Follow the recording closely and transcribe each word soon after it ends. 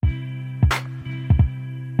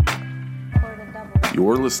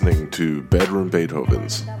You're listening to Bedroom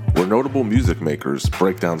Beethovens, where notable music makers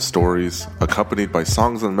break down stories accompanied by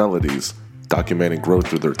songs and melodies documenting growth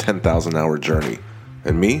through their 10,000-hour journey.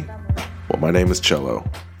 And me? Well, my name is Cello,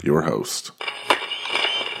 your host.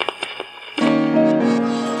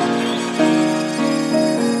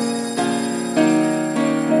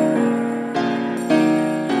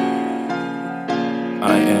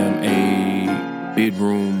 I am a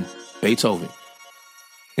bedroom Beethoven.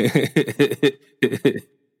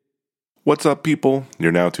 What's up, people?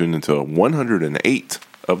 You're now tuned into 108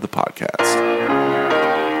 of the podcast.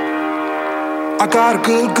 I got a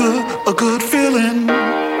good feeling.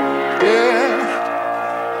 Yeah.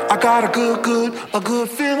 I got a good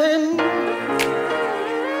feeling.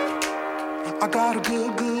 I got a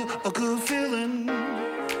good feeling.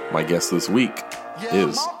 My guest this week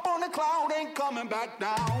is...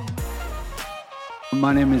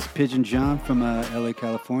 My name is Pigeon John from LA,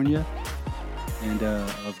 California, and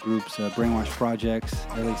of groups Brainwash Projects,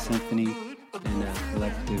 LA Symphony, and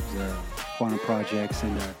collectives Quantum Projects,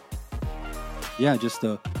 and just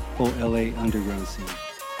the whole LA underground scene.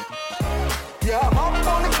 Yeah, I'm up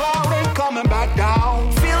on the cloud, ain't coming back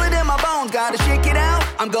down. Feel it in my bones, gotta shake it out.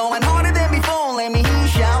 I'm going harder than before, let me hear you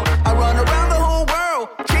shout. I run around the whole world,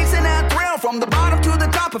 chasing that thrill. From the bottom to the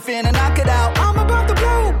top, I finna knock it out. I'm about to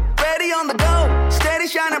blow, ready on the go. Steady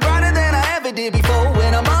shining brighter than I ever did before.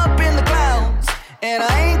 When I'm up in the clouds, and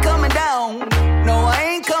I ain't coming down. No, I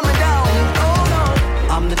ain't coming down. Oh no,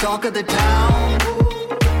 I'm the talk of the town.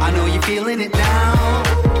 I know you're feeling it now.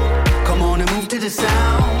 Come on and move to the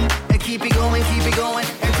sound. And keep it going,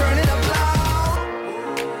 and turn it up loud.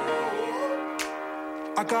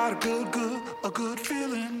 I got a good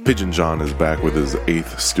feeling. Pigeon John is back with his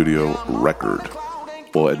 8th studio record.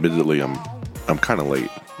 Well, admittedly, I'm kind of late.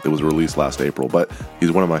 It was released last April, but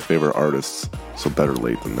he's one of my favorite artists, so better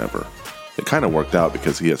late than never. It kind of worked out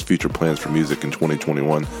because he has future plans for music in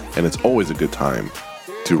 2021, and it's always a good time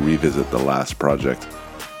to revisit the last project.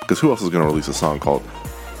 Because who else is going to release a song called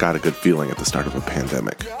Got a Good Feeling at the start of a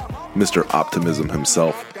pandemic? Mr. Optimism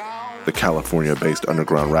himself, the California-based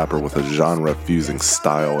underground rapper with a genre-fusing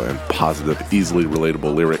style and positive, easily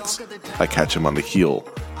relatable lyrics. I catch him on the heel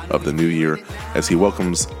of the new year as he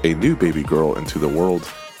welcomes a new baby girl into the world,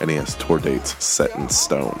 and he has tour dates set in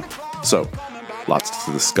stone. So, lots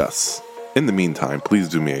to discuss. In the meantime, please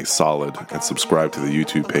do me a solid and subscribe to the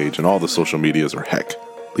YouTube page and all the social medias, or heck,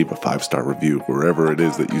 leave a 5-star review wherever it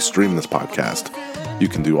is that you stream this podcast. You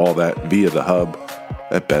can do all that via the hub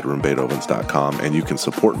at bedroombeethovens.com, and you can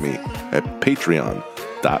support me at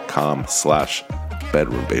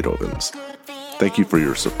patreon.com/bedroombeethovens. Thank you for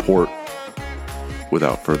your support.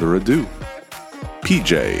 Without further ado,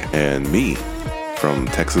 PJ and me from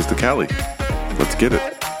Texas to Cali. Let's get it.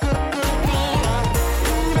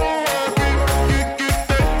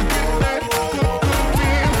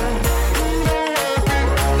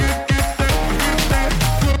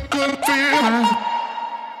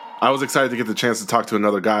 I was excited to get the chance to talk to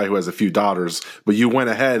another guy who has a few daughters, but you went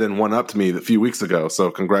ahead and won up to me a few weeks ago, so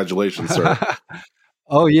congratulations, sir.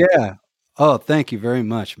 Oh, yeah. Oh, thank you very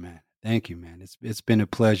much, man. Thank you, man. It's been a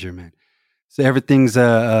pleasure, man. So everything's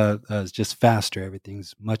just faster.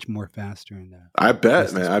 Everything's much more faster. And I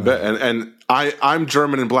bet, man. I bet. And I'm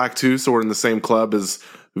German and black too, so we're in the same club as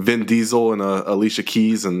Vin Diesel and Alicia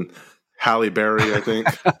Keys and Halle Berry, I think.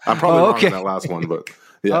 I'm probably wrong on that last one, but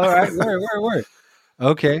yeah. All right, word.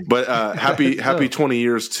 Okay. But happy 20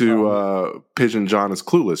 years to Pigeon John is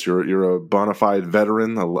Clueless. You're a bona fide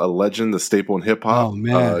veteran, a legend, a staple in hip hop. Oh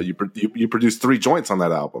man, you produced 3 joints on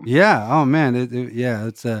that album. Yeah. Oh man.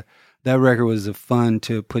 It's that record was fun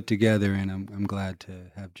to put together, and I'm glad to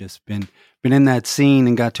have just been in that scene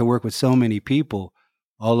and got to work with so many people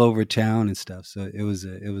all over town and stuff. So it was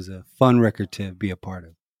a fun record to be a part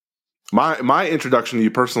of. My introduction to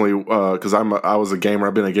you personally, because I was a gamer,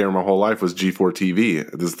 I've been a gamer my whole life, was G4 TV.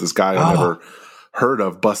 This guy I never heard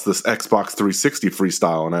of bust this Xbox 360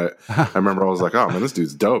 freestyle, and I remember I was like, oh man, this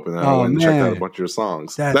dude's dope, and then I went and checked out a bunch of your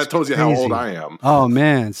songs. That tells you how old I am. Oh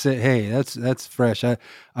man, hey, that's fresh.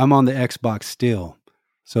 I'm on the Xbox still,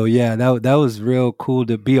 so yeah, that was real cool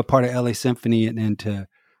to be a part of LA Symphony and to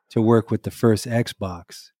work with the first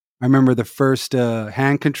Xbox. I remember the first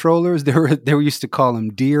hand controllers. They used to call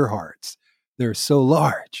them deer hearts. They're so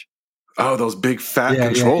large. Oh, those big fat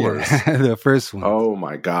controllers. Yeah. The first one. Oh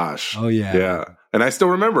my gosh. Oh yeah. Yeah. And I still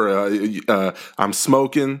remember, I'm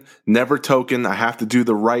smoking, never token. I have to do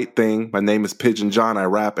the right thing. My name is Pigeon John. I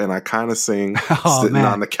rap and I kind of sing, sitting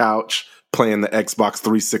on the couch playing the Xbox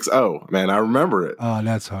 360. Man, I remember it. Oh,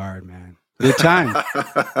 that's hard, man. Good times.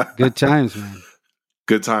 Good times, man.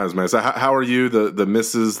 Good times, man. So how are you, the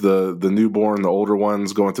misses, the newborn, the older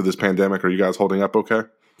ones going through this pandemic? Are you guys holding up okay?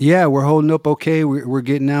 Yeah, we're holding up okay. We're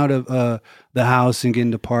getting out of the house and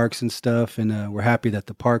getting to parks and stuff, and we're happy that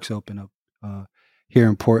the parks open up here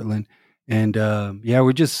in Portland. And yeah,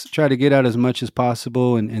 we just try to get out as much as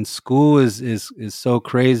possible. And school is so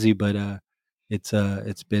crazy, but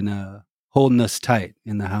it's been holding us tight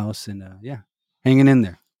in the house, and yeah, hanging in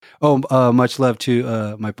there. Oh, much love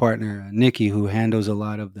to my partner Nikki, who handles a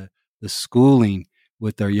lot of the schooling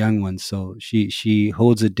with our young ones. So she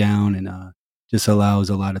holds it down and just allows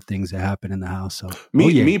a lot of things to happen in the house. So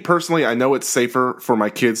me personally, I know it's safer for my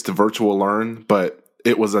kids to virtual learn, but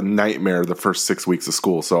it was a nightmare the first 6 weeks of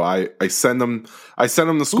school. So I send them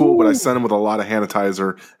to school, but I send them with a lot of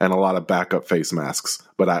sanitizer and a lot of backup face masks.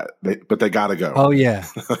 But they gotta go. Oh yeah.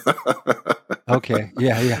 Okay.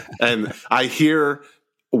 Yeah. And I hear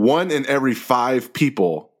 1 in every 5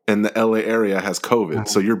 people in the LA area has COVID.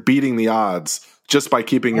 So you're beating the odds just by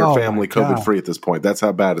keeping your family COVID free at this point. That's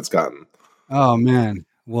how bad it's gotten. Oh man.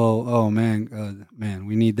 Well, man,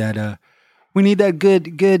 we need that. We need that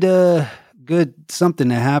good something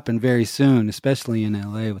to happen very soon, especially in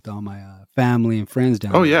LA with all my family and friends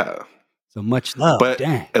down there. Oh yeah. So much love. But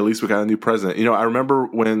dang. At least we got a new president. You know, I remember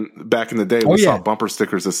when back in the day we saw bumper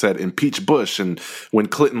stickers that said impeach Bush, and when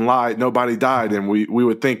Clinton lied, nobody died, and we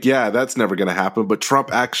would think, yeah, that's never going to happen. But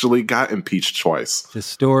Trump actually got impeached twice.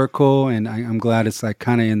 Historical, and I'm glad it's like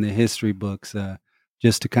kind of in the history books,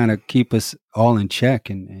 just to kind of keep us all in check,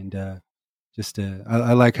 and just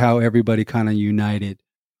I like how everybody kind of united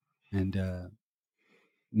and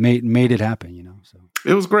made it happen, you know. So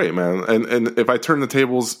it was great, man. And if I turn the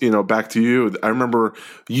tables, you know, back to you, I remember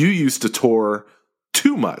you used to tour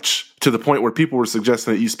too much to the point where people were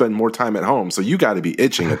suggesting that you spend more time at home. So you got to be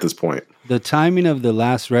itching at this point. The timing of the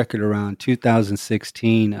last record around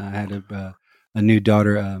 2016, I had a new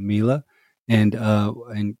daughter, Mila, and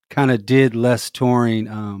kind of did less touring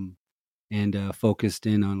and focused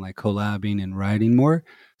in on like collabing and writing more.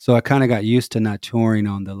 So I kind of got used to not touring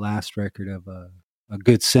on the last record of A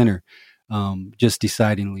Good Sinner, just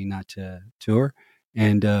decidingly not to tour.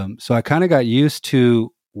 And so I kind of got used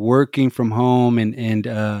to working from home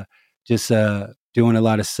and just doing a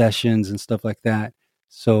lot of sessions and stuff like that.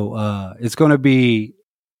 So it's going to be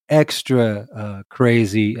extra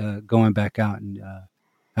crazy going back out and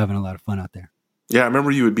having a lot of fun out there. Yeah, I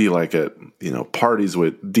remember you would be like at, you know, parties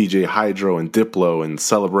with DJ Hydro and Diplo and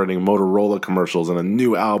celebrating Motorola commercials and a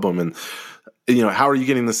new album. And, you know, how are you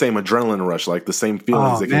getting the same adrenaline rush, like the same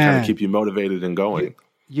feelings that can kind of keep you motivated and going?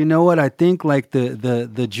 You know what? I think like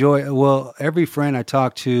the joy. Well, every friend I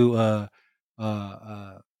talk to,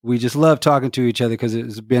 we just love talking to each other because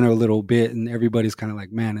it's been a little bit, and everybody's kind of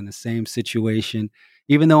like, man, in the same situation.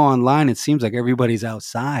 Even though online it seems like everybody's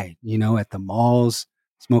outside, you know, at the malls,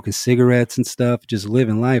 smoking cigarettes and stuff, just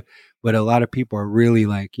living life. But a lot of people are really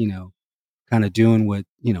like, you know, kind of doing what,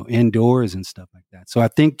 you know, indoors and stuff like that. So I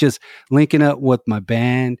think just linking up with my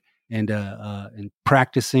band and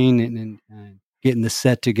practicing and getting the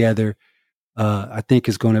set together, I think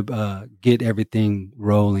is going to get everything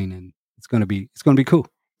rolling, and it's going to be cool.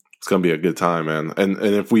 It's going to be a good time, man. And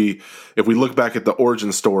if we look back at the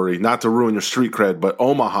origin story, not to ruin your street cred, but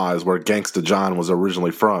Omaha is where Gangsta John was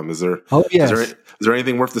originally from. Is there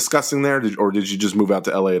anything worth discussing there, or did you just move out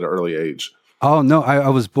to LA at an early age? Oh no, I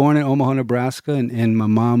was born in Omaha, Nebraska, and my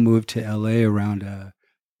mom moved to LA around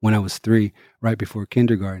when I was 3, right before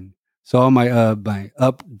kindergarten. So all my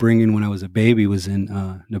upbringing when I was a baby was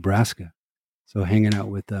in Nebraska. So hanging out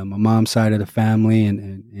with my mom's side of the family,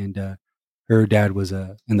 and her dad was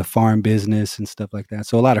in the farm business and stuff like that.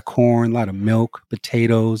 So a lot of corn, a lot of milk,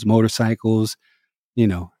 potatoes, motorcycles, you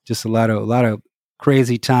know, just a lot of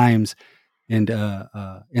crazy times and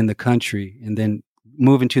in the country. And then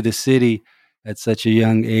moving to the city at such a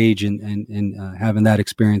young age and having that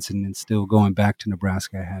experience and then still going back to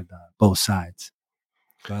Nebraska, I had both sides.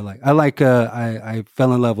 So I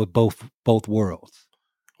fell in love with both worlds.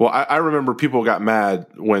 Well, I remember people got mad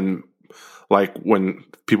when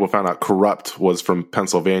people found out Corrupt was from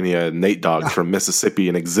Pennsylvania, and Nate Dogg's from Mississippi,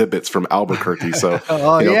 and Exhibits from Albuquerque. So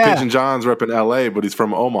Pigeon John's repping LA, but he's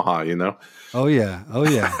from Omaha, you know? Oh yeah.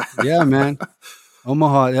 Yeah, man.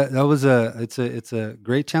 Omaha, that was it's a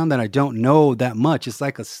great town that I don't know that much. It's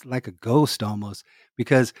like a ghost almost,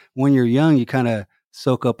 because when you're young, you kind of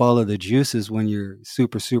soak up all of the juices when you're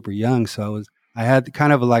super, super young. So I had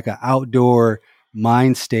kind of like an outdoor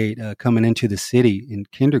mind state coming into the city in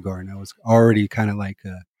kindergarten. I was already kind of like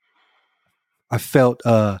I felt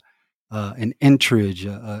an entourage,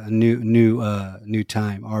 a new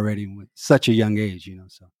time already with such a young age, you know.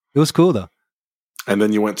 So it was cool though. And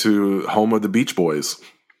then you went to home of the Beach Boys.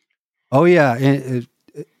 Oh yeah, it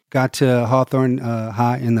got to Hawthorne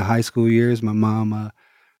High in the high school years. My mom,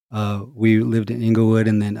 we lived in Inglewood,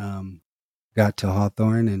 and then got to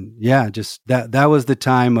Hawthorne, and yeah, just that was the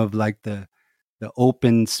time of like the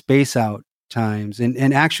open space out times,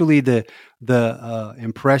 and actually the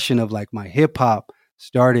impression of like my hip hop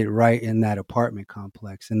started right in that apartment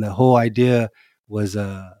complex, and the whole idea was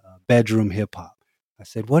a bedroom hip hop. I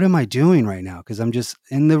said, what am I doing right now? Because I'm just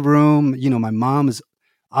in the room. My mom is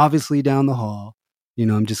obviously down the hall.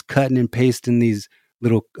 I'm just cutting and pasting these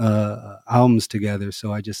little albums together.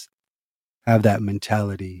 So I just have that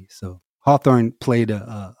mentality. So Hawthorne played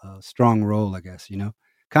a strong role, I guess,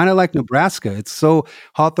 kind of like Nebraska.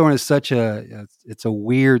 Hawthorne is it's a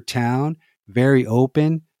weird town, very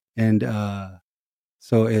open. And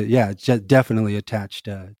it's just definitely attached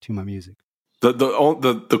to my music.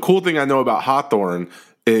 The cool thing I know about Hawthorne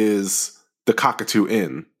is the Cockatoo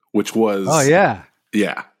Inn, which was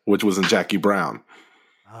which was in Jackie Brown.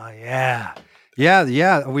 Oh yeah.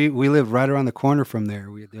 We lived right around the corner from there.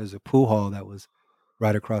 There's a pool hall that was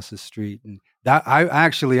right across the street, and that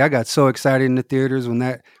I got so excited in the theaters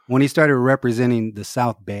when he started representing the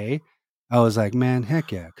South Bay. I was like, man,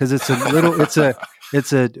 heck yeah, because it's a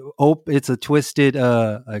twisted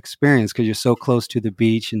experience because you're so close to the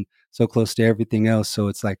beach and so close to everything else. So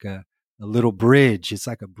it's like a little bridge. It's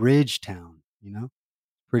like a bridge town,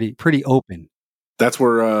 pretty open. That's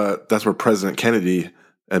where President Kennedy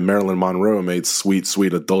and Marilyn Monroe made Sweet,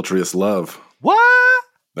 Sweet Adulterous Love. What?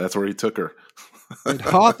 That's where he took her. At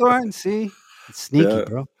Hawthorne, see? It's sneaky,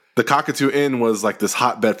 bro. The Cockatoo Inn was like this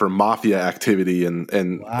hotbed for mafia activity, and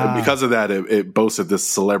because of that, it boasted this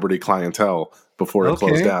celebrity clientele before it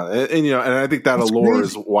closed down. And I think that allure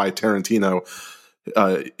is why Tarantino,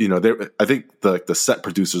 I think the set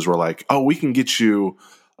producers were like, oh, we can get you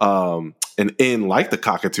an inn like the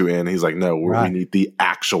Cockatoo Inn. He's like, no, we need the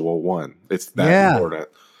actual one. It's that important.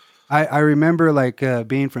 I remember like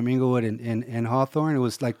being from Inglewood and Hawthorne. It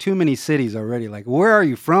was like too many cities already. Like, where are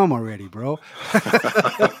you from already, bro?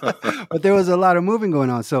 But there was a lot of moving going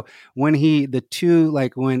on. So when who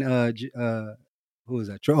was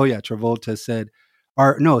that? Travolta said,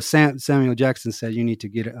 Samuel Jackson said, you need to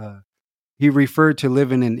get. He referred to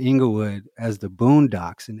living in Inglewood as the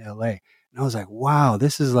Boondocks in L.A. And I was like, wow,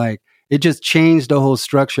 this is like, it just changed the whole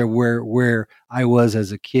structure where I was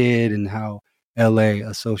as a kid and how LA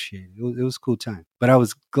associated. It was a cool time. But I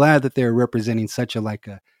was glad that they're representing such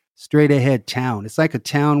a straight ahead town. It's like a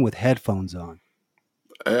town with headphones on.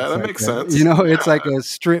 Yeah, that makes sense. It's like a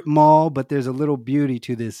strip mall, but there's a little beauty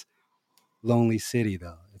to this lonely city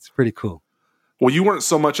though. It's pretty cool. Well, you weren't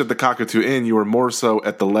so much at the Cockatoo Inn, you were more so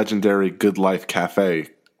at the legendary Good Life Cafe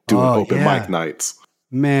doing open mic nights.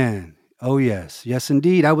 Man. Oh yes. Yes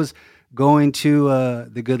indeed. I was going to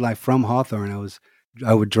the Good Life from Hawthorne.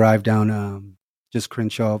 I would drive down just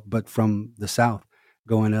Crenshaw, but from the south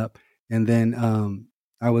going up. And then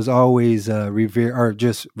I was always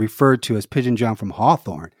just referred to as Pigeon John from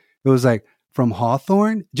Hawthorne. It was like, from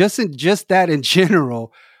Hawthorne? Just that in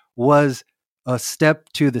general was a step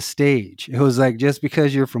to the stage. It was like, just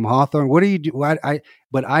because you're from Hawthorne, what do you do?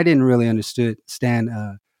 But I didn't really understand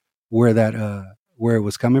where it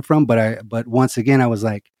was coming from. But once again, I was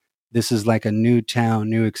like, this is like a new town,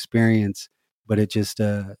 new experience. But it just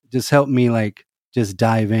helped me just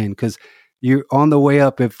dive in, because you're on the way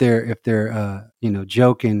up. If they're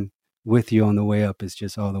joking with you on the way up, it's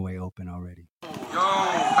just all the way open already. Yo,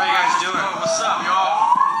 how you guys doing? What's up,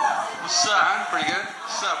 y'all? What's up? Pretty good.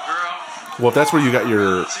 What's up, girl? Well, if that's where you got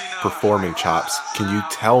your performing chops, can you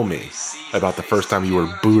tell me about the first time you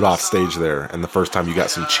were booed off stage there and the first time you got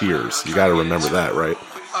some cheers? You got to remember that, right?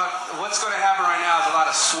 What's going to happen right now is a lot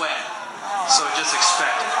of sweat, so just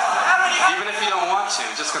expect it. Even if you don't want to,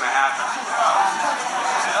 it's just going to happen.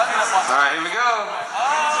 All right, here we go.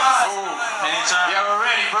 Anytime. Yeah, we're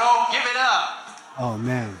ready, bro. Give it up. Oh,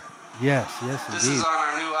 man. Yes, indeed. This is on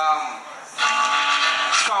our new album.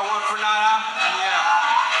 It's called One for Nada. Yeah.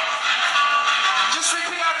 Just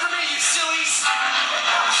repeat after me, you silly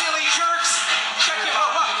jerks. Check it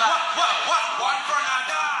out. What? One for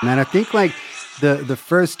Nada. And I think the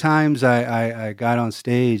first times I got on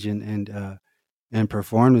stage and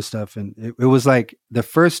performed and stuff, and it was like the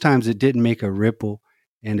first times it didn't make a ripple,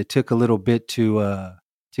 and it took a little bit to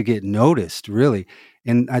get noticed, really.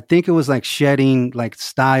 And I think it was like shedding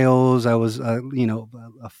styles. I was a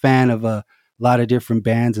fan of a lot of different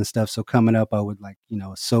bands and stuff. So coming up, I would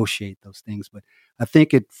associate those things. But I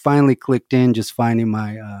think it finally clicked in, just finding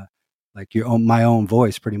my my own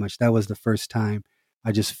voice. Pretty much, that was the first time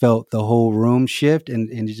I just felt the whole room shift,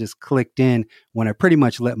 and it just clicked in when I pretty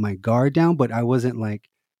much let my guard down, but I wasn't like,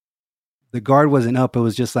 the guard wasn't up. It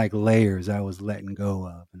was just like layers I was letting go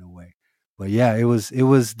of in a way. But yeah, it was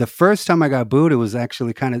the first time I got booed. It was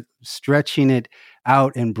actually kind of stretching it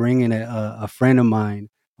out and bringing a friend of mine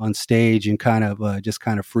on stage and kind of just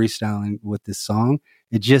kind of freestyling with this song.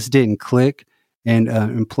 It just didn't click.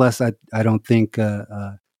 And plus, I don't think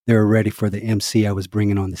they were ready for the MC I was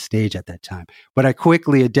bringing on the stage at that time. But I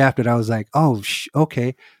quickly adapted. I was like, oh,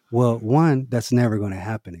 okay. Well, one, that's never going to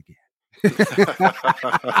happen again.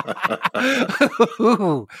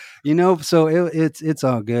 You know, so it's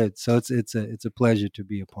all good. So it's a pleasure to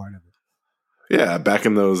be a part of it. Yeah, back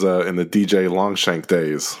in those in the DJ Longshank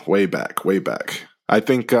days, way back. I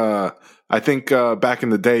think back in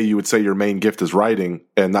the day, you would say your main gift is writing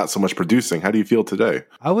and not so much producing. How do you feel today?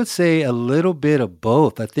 I would say a little bit of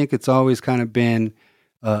both. I think it's always kind of been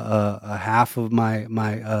a half of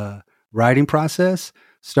my writing process.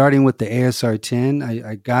 Starting with the ASR 10,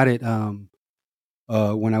 I got it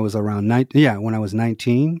when I was around 19. When I was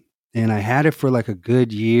 19, and I had it for like a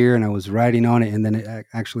good year, and I was writing on it, and then it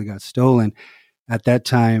actually got stolen. At that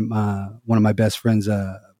time, one of my best friends,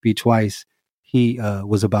 B Twice, he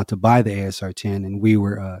was about to buy the ASR 10, and we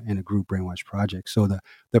were in a group Brainwash project. So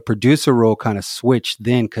the producer role kind of switched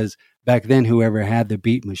then, because back then, whoever had the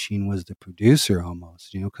beat machine was the producer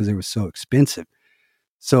almost, because they were so expensive.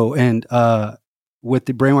 So, and with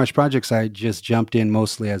the Brainwash projects, I just jumped in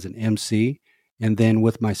mostly as an MC. And then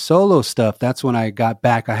with my solo stuff, that's when I got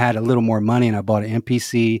back. I had a little more money, and I bought an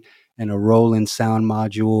MPC and a Roland sound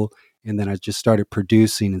module. And then I just started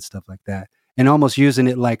producing and stuff like that. And almost using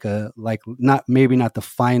it like not the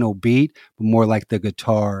final beat, but more like the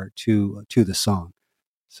guitar to the song.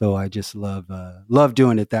 So I just love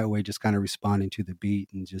doing it that way, just kind of responding to the beat,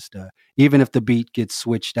 and just even if the beat gets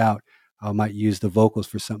switched out, I might use the vocals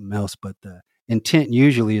for something else, but the intent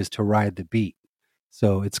usually is to ride the beat.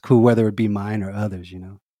 So it's cool whether it be mine or others,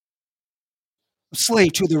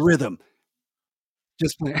 Slave to the rhythm.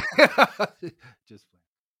 Just play. Just play.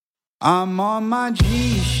 I'm on my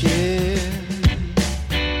G shit.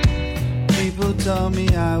 People told me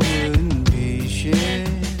I wouldn't be shit.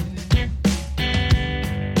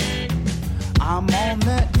 I'm on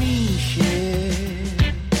that mean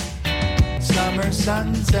shit. Summer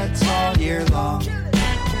sunsets all year long.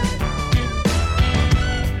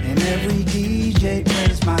 And every DJ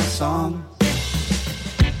plays my song.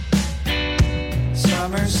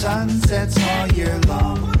 Summer sunsets all year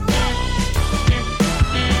long.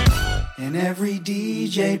 And every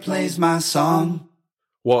DJ plays my song.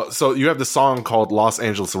 Well, so you have the song called Los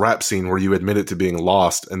Angeles Rap Scene, where you admitted to being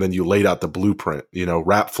lost, and then you laid out the blueprint.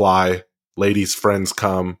 Rap fly, ladies, friends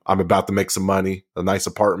come, I'm about to make some money, a nice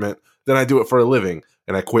apartment. Then I do it for a living,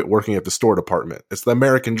 and I quit working at the store department. It's the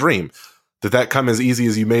American dream. Did that come as easy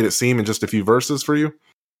as you made it seem in just a few verses for you?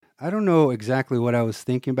 I don't know exactly what I was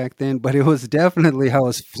thinking back then, but it was definitely, I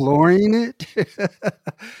was flooring it.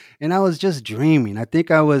 And I was just dreaming. I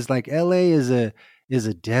think I was like, LA is a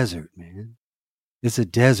desert, man. It's a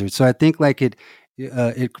desert. So I think like it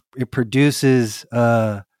produces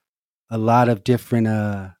a lot of different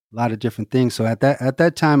things. So at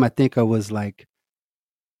that time, I think I was like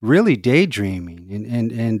really daydreaming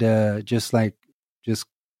and just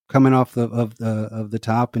coming off of the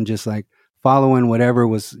top and just like following whatever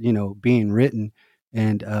was, being written.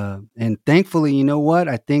 And thankfully, you know what?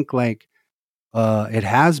 I think like it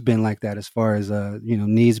has been like that as far as,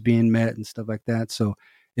 needs being met and stuff like that. So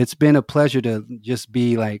it's been a pleasure to just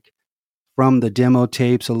be like from the demo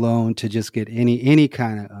tapes alone to just get any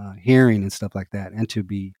kind of hearing and stuff like that. And to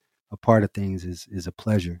be a part of things is a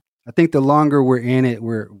pleasure. I think the longer we're in it,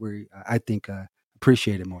 I think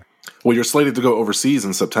appreciate it more. Well, you're slated to go overseas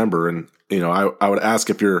in September, and I would ask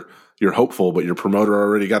if you're hopeful, but your promoter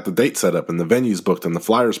already got the date set up and the venues booked and the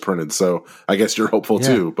flyers printed. So I guess you're hopeful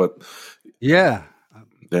too. But yeah,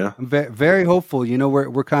 I'm very hopeful.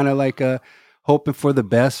 We're kind of like hoping for the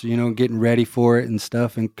best. Getting ready for it and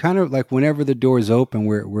stuff, and kind of like whenever the doors open,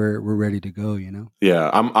 we're ready to go. Yeah,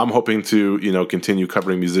 I'm hoping to continue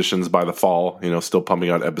covering musicians by the fall. Still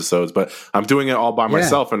pumping out episodes, but I'm doing it all by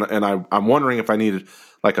myself, and I'm wondering if I need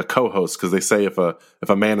like a co-host, because they say if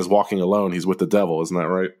a man is walking alone, he's with the devil. Isn't that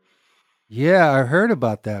right? Yeah, I heard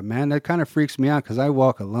about that, man. That kind of freaks me out because I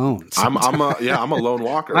walk alone. I'm a lone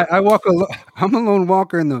walker. I'm a lone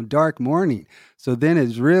walker in the dark morning. So then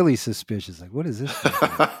it's really suspicious. Like, what is this?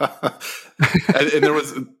 and there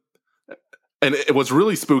was, and what's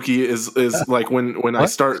really spooky is like when I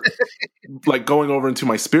start like going over into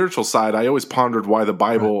my spiritual side, I always pondered why the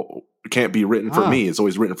Bible can't be written for me. It's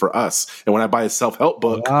always written for us. And when I buy a self-help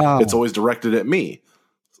book, it's always directed at me.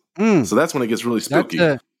 Mm, So that's when it gets really that's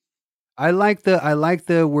spooky. I like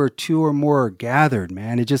the where two or more are gathered,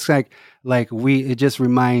 man. It just it just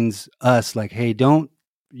reminds us like, hey,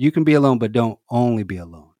 you can be alone, but don't only be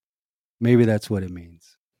alone. Maybe that's what it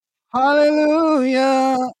means.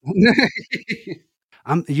 Hallelujah.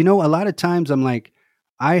 A lot of times I'm like,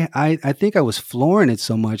 I think I was flooring it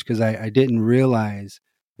so much because I didn't realize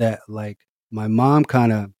that like my mom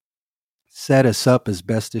kind of set us up as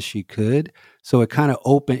best as she could. So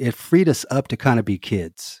it freed us up to kind of be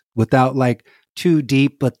kids without like too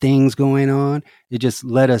deep but things going on. It just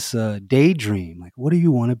let us daydream. Like, what do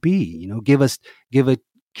you want to be? Give a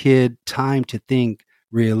kid time to think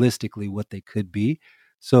realistically what they could be.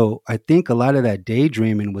 So I think a lot of that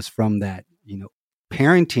daydreaming was from that,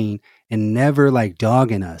 parenting and never like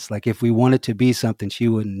dogging us. Like if we wanted to be something, she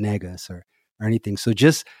wouldn't neg us or anything. So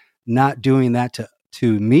just not doing that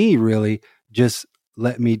to me really just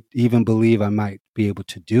let me even believe I might be able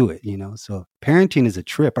to do it, So parenting is a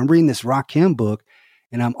trip. I'm reading this Rakim book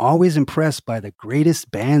and I'm always impressed by the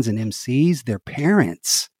greatest bands and MCs, their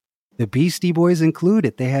parents. The Beastie Boys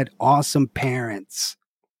included. They had awesome parents.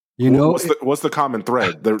 What's the common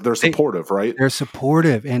thread? They're supportive, right? They're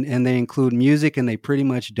supportive and they include music and they pretty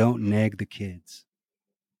much don't nag the kids.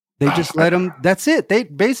 They just let them. That's it. They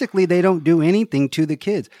don't do anything to the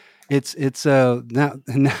kids. It's now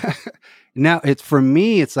it's for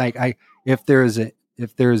me. It's like if there's an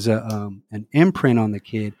imprint on the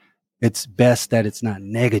kid, it's best that it's not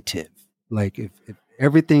negative. Like if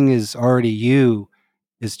everything is already you,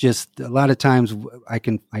 it's just a lot of times I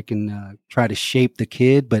can try to shape the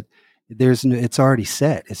kid, but it's already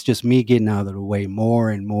set. It's just me getting out of the way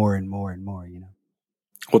more and more and more and more.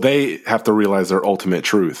 Well, they have to realize their ultimate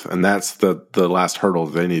truth, and that's the last hurdle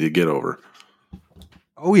they need to get over.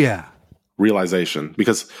 Oh yeah, realization.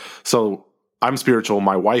 Because so I'm spiritual,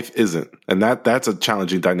 my wife isn't, and that's a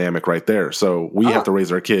challenging dynamic right there. So we have to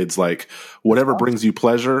raise our kids like whatever brings you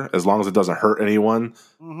pleasure, as long as it doesn't hurt anyone.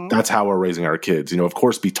 Mm-hmm. That's how we're raising our kids. Of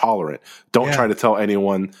course, be tolerant. Don't try to tell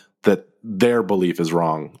anyone that their belief is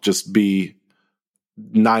wrong. Just be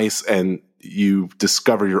nice, and you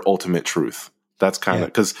discover your ultimate truth. That's kind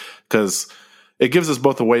of because it gives us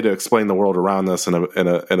both a way to explain the world around us and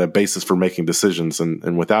a basis for making decisions.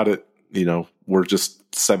 And without it, we're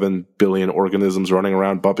just 7 billion organisms running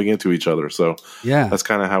around bumping into each other. So that's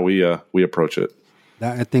kind of how we approach it.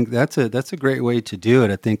 I think that's a great way to do it.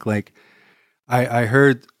 I think like I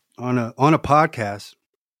heard on a podcast,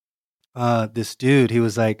 this dude,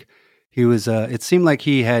 it seemed like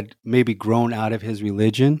he had maybe grown out of his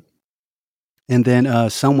religion. And then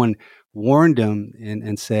someone warned him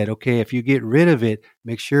and said, okay, if you get rid of it,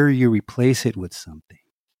 make sure you replace it with something.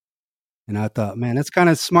 And I thought, man, that's kind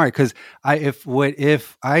of smart because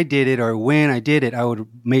if I did it or when I did it, I would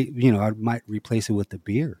I might replace it with the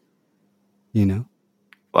beer, a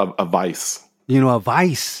vice. A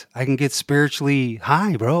vice. I can get spiritually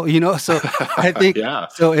high, bro. So I think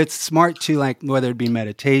so. It's smart to like whether it be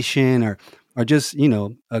meditation or just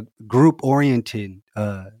a group oriented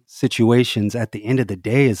situations. At the end of the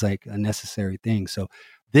day, is like a necessary thing. So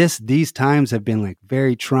these times have been like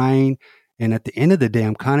very trying. And at the end of the day,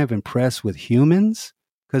 I'm kind of impressed with humans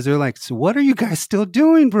because they're like, so what are you guys still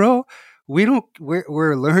doing, bro?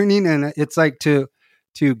 We're learning. And it's like to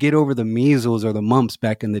get over the measles or the mumps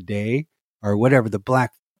back in the day or whatever, the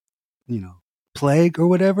black, plague or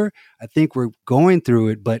whatever. I think we're going through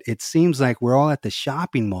it, but it seems like we're all at the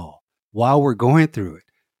shopping mall while we're going through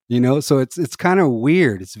it, so it's kind of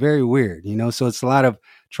weird. It's very weird, so it's a lot of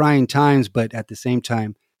trying times, but at the same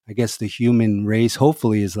time, I guess the human race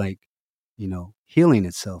hopefully is like, healing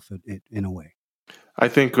itself in a way. I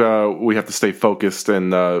think we have to stay focused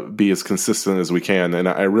and be as consistent as we can. And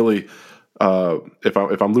I really,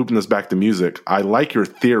 if I'm looping this back to music, I like your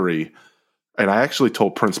theory. And I actually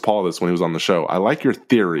told Prince Paul this when he was on the show. I like your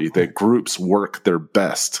theory that groups work their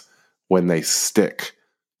best when they stick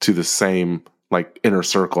to the same like inner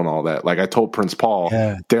circle and all that. Like I told Prince Paul,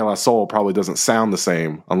 De La Soul probably doesn't sound the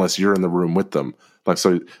same unless you're in the room with them. Like,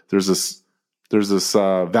 so there's this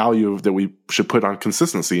value that we should put on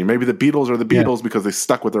consistency. Maybe the Beatles are the Beatles because they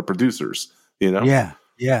stuck with their producers, Yeah.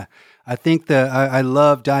 I think I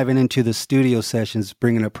love diving into the studio sessions,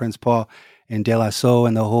 bringing up Prince Paul and De La Soul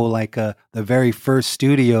and the whole, like, the very first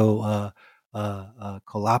studio,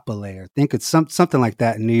 Colapale, I think it's something like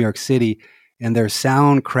that in New York City, and their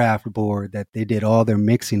Soundcraft board that they did all their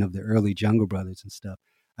mixing of the early Jungle Brothers and stuff.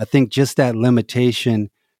 I think just that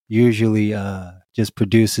limitation usually just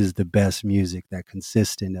produces the best music, that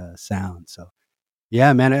consistent sound. So,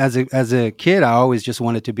 yeah, man, as a kid, I always just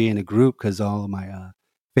wanted to be in a group because all of my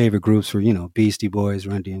favorite groups were, Beastie Boys,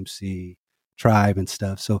 Run DMC, tribe and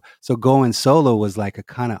stuff. So going solo was like a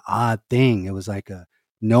kind of odd thing. It was like a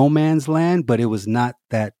no man's land, but it was not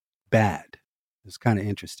that bad. It was kind of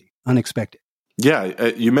interesting, unexpected.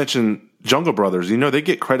 Yeah, you mentioned Jungle Brothers. You know, they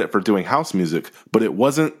get credit for doing house music, but it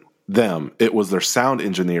wasn't them. It was their sound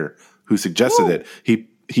engineer who suggested it.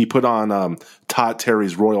 He put on Todd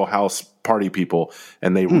Terry's Royal House Party People,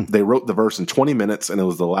 and they wrote the verse in 20 minutes, and it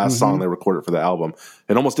was the last song they recorded for the album.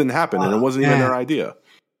 It almost didn't happen, and it wasn't even their idea.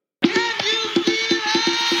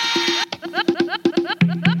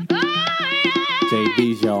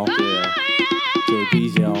 JB's, y'all. Yeah.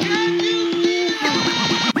 JB's, y'all.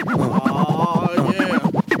 Oh, yeah.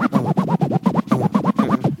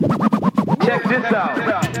 Check this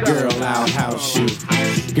out. Girl, I'll house you.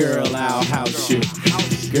 Girl, I'll house you.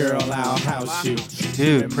 Girl, I'll house you.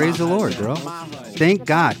 Dude, praise the Lord, bro. Thank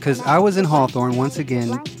God, because I was in Hawthorne once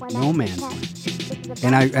again, no man's land.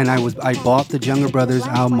 And I bought the Jungle Brothers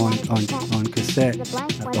album on cassette at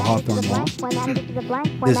the Hawthorne Mall.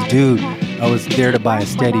 This dude, I was there to buy a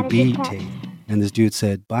Steady B tape, and this dude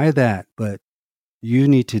said, "Buy that, but you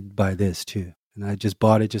need to buy this too." And I just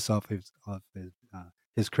bought it just off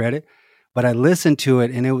his credit. But I listened to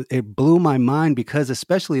it, and it blew my mind because,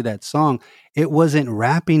 especially that song, it wasn't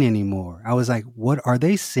rapping anymore. I was like, "What are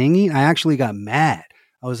they singing?" I actually got mad.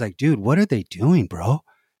 I was like, "Dude, what are they doing, bro?"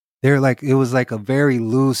 They're like, it was like a very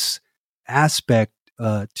loose aspect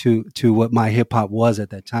to what my hip hop was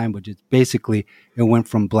at that time, but just basically it went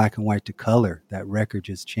from black and white to color. That record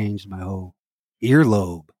just changed my whole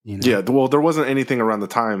earlobe. You know? Yeah, well, there wasn't anything around the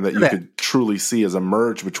time that you could truly see as a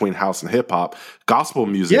merge between house and hip hop. Gospel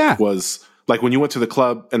music was like when you went to the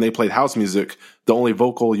club and they played house music, the only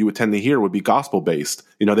vocal you would tend to hear would be gospel based.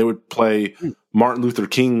 You know, they would play Martin Luther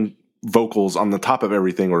King vocals on the top of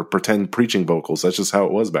everything, or pretend preaching vocals. That's just how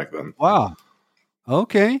it was back then. Wow.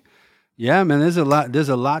 Okay. Yeah, man, there's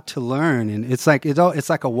a lot to learn, and it's like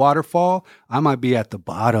a waterfall. I might be at the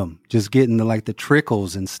bottom just getting the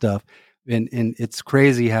trickles and stuff. And it's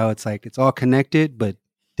crazy how it's like it's all connected but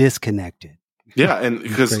disconnected. Yeah, and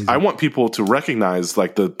because I want people to recognize,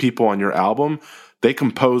 like, the people on your album, they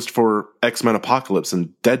composed for X-Men Apocalypse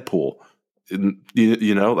and Deadpool.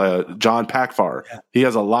 John Packfar. Yeah. He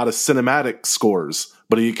has a lot of cinematic scores,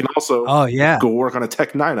 but he can also go work on a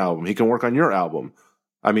Tech Nine album. He can work on your album.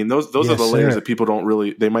 I mean, those are the layers that people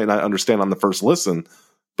they might not understand on the first listen,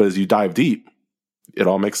 but as you dive deep, it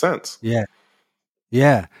all makes sense. Yeah.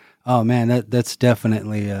 Yeah. Oh man, that's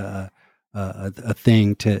definitely a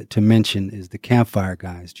thing to mention is the Campfire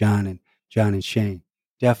guys, John and Shane.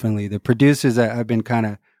 Definitely the producers that I've been kind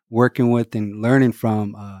of working with and learning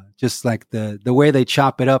from, just like the way they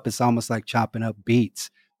chop it up, it's almost like chopping up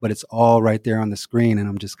beats, but it's all right there on the screen, and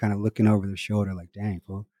I'm just kind of looking over their shoulder like, dang,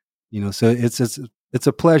 bro. So it's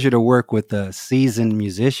a pleasure to work with seasoned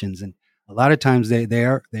musicians, and a lot of times they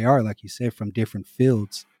are like you say, from different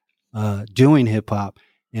fields, doing hip hop,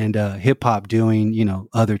 and hip hop doing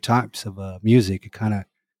other types of music. It kind of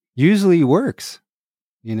usually works.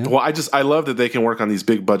 Well, I love that they can work on these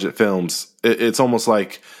big budget films. It's almost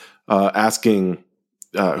like asking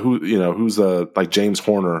who's like James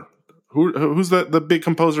Horner, who's the big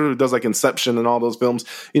composer who does like Inception and all those films.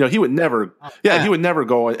 He would never, he would never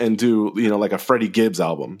go and do like a Freddie Gibbs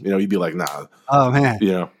album. He'd be like, nah. Oh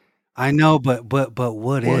man, I know, but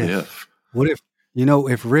what if?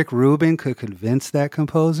 If Rick Rubin could convince that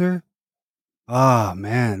composer? Oh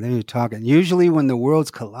man, then you're talking. Usually when the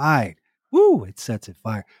worlds collide, woo, it sets it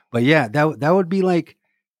fire. But yeah, that would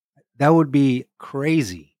be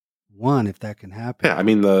crazy. One, if that can happen. Yeah, I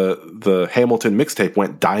mean the Hamilton mixtape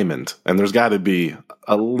went diamond, and there's got to be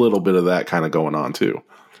a little bit of that kind of going on too.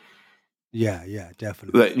 Yeah,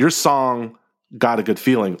 definitely. That your song got a good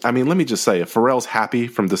feeling. I mean, let me just say, if Pharrell's Happy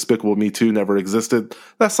from Despicable Me 2 never existed,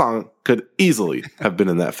 that song could easily have been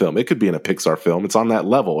in that film. It could be in a Pixar film. It's on that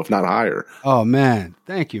level, if not higher. Oh man,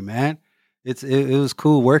 thank you, man. It was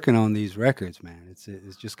cool working on these records, man.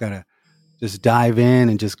 It's just gotta just dive in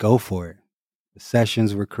and just go for it. The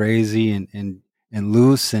sessions were crazy and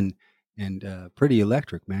loose and pretty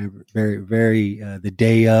electric, man. Very, very the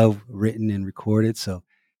day of written and recorded. So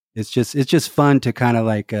it's just fun to kind of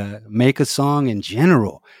like make a song in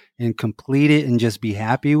general and complete it and just be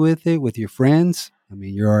happy with it with your friends. I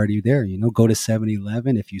mean, you're already there. Go to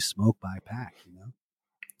 7-Eleven. If you smoke, buy a pack.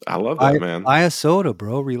 I love that, man. Buy a soda,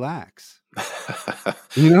 bro. Relax. What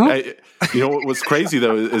was crazy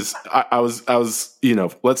though is I was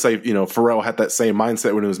let's say Pharrell had that same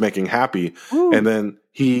mindset when he was making Happy. Ooh. And then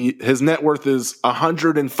his net worth is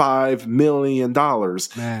 $105 million,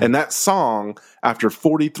 man. And that song, after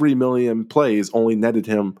 43 million plays, only netted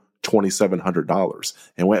him $2,700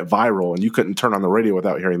 and went viral, and you couldn't turn on the radio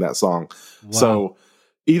without hearing that song. Wow. So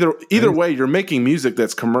either way, you're making music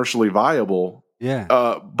that's commercially viable. Yeah.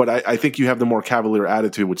 But I think you have the more cavalier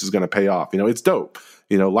attitude, which is going to pay off. It's dope.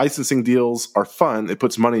 Licensing deals are fun. It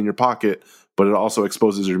puts money in your pocket, but it also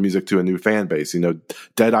exposes your music to a new fan base.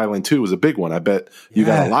 Dead Island 2 was a big one. I bet you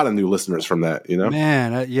got a lot of new listeners from that,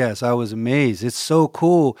 Man, yes, I was amazed. It's so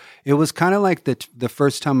cool. It was kind of like the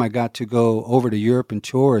first time I got to go over to Europe and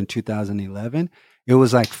tour in 2011. It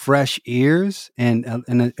was like fresh ears, and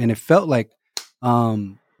it felt like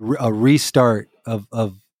a restart of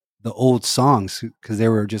the old songs because they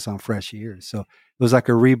were just on fresh ears. So it was like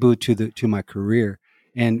a reboot to my career.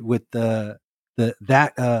 And with that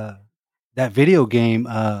video game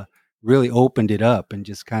really opened it up, and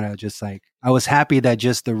just kind of just like, I was happy that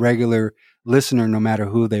just the regular listener, no matter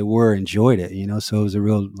who they were, enjoyed it, so it was a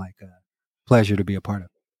real pleasure to be a part of.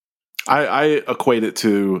 I equate it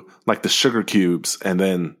to like the Sugar Cubes and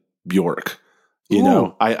then Bjork.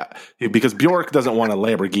 Because Bjork doesn't want a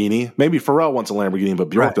Lamborghini. Maybe Pharrell wants a Lamborghini, but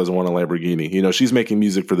Bjork doesn't want a Lamborghini. She's making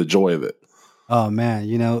music for the joy of it. Oh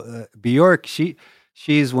man, Bjork,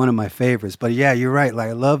 she's one of my favorites. But yeah, you're right. Like,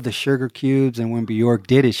 I love the Sugar Cubes, and when Bjork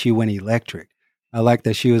did it, she went electric. I like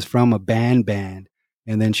that she was from a band,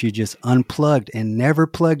 and then she just unplugged and never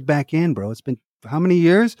plugged back in, bro. It's been how many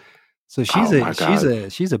years? So she's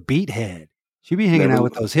a beat head. She be hanging out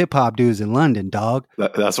with those hip hop dudes in London, dog.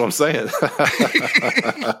 That's what I'm saying.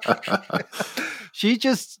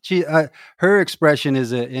 Her expression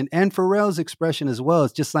is and Pharrell's expression as well.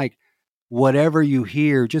 It's just like, whatever you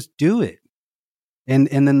hear, just do it. And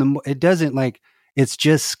then it doesn't, like, it's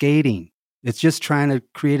just skating. It's just trying to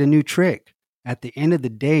create a new trick. At the end of the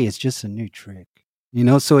day, it's just a new trick,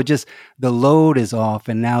 so it just, the load is off,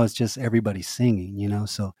 and now it's just everybody singing,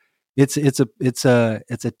 so it's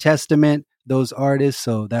a testament, those artists.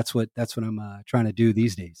 So that's what I'm trying to do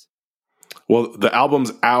these days. Well, the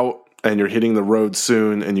album's out, and you're hitting the road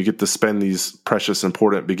soon, and you get to spend these precious,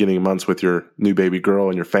 important beginning months with your new baby girl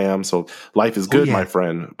and your fam. So life is good, my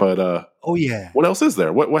friend. But what else is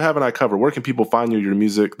there? What haven't I covered? Where can people find you, your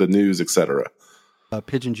music, the news, etc.?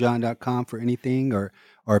 PigeonJohn.com for anything, or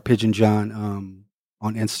Pigeon John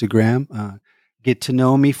on Instagram. Get to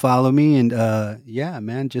know me, follow me, and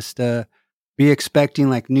man, just be expecting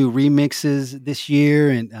like new remixes this year,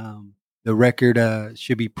 and the record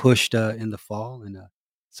should be pushed in the fall, and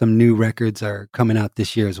some new records are coming out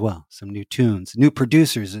this year as well. Some new tunes, new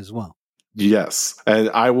producers as well. Yes. And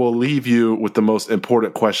I will leave you with the most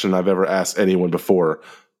important question I've ever asked anyone before.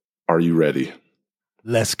 Are you ready?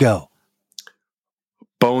 Let's go.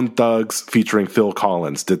 Bone Thugs featuring Phil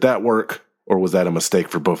Collins. Did that work, or was that a mistake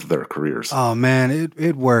for both of their careers? Oh, man,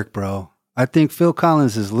 it worked, bro. I think Phil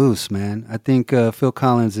Collins is loose, man. I think Phil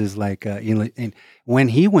Collins is like, and when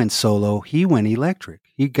he went solo, he went electric.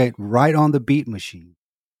 He got right on the beat machine.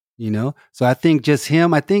 So I think just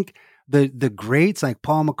him, I think the greats like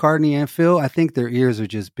Paul McCartney and Phil, I think their ears are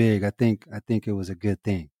just big. I think it was a good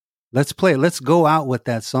thing. Let's play it. Let's go out with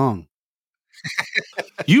that song.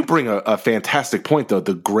 You bring a fantastic point, though.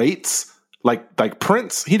 The greats, like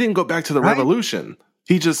Prince, he didn't go back to the revolution.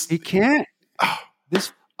 He can't. I'm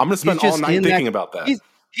going to spend all night thinking about that.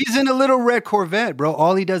 He's in a little red Corvette, bro.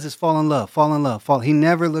 All he does is fall in love. He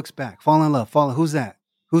never looks back. Fall in love. Who's that?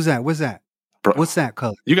 What's that? Bro, what's that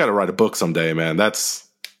color? You got to write a book someday, man. That's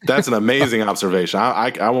an amazing observation.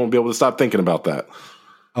 I won't be able to stop thinking about that.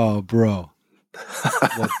 Oh, bro.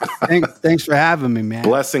 Well, thanks for having me, man.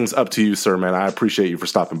 Blessings up to you, sir, man. I appreciate you for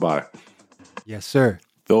stopping by. Yes, sir.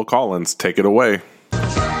 Phil Collins, take it away.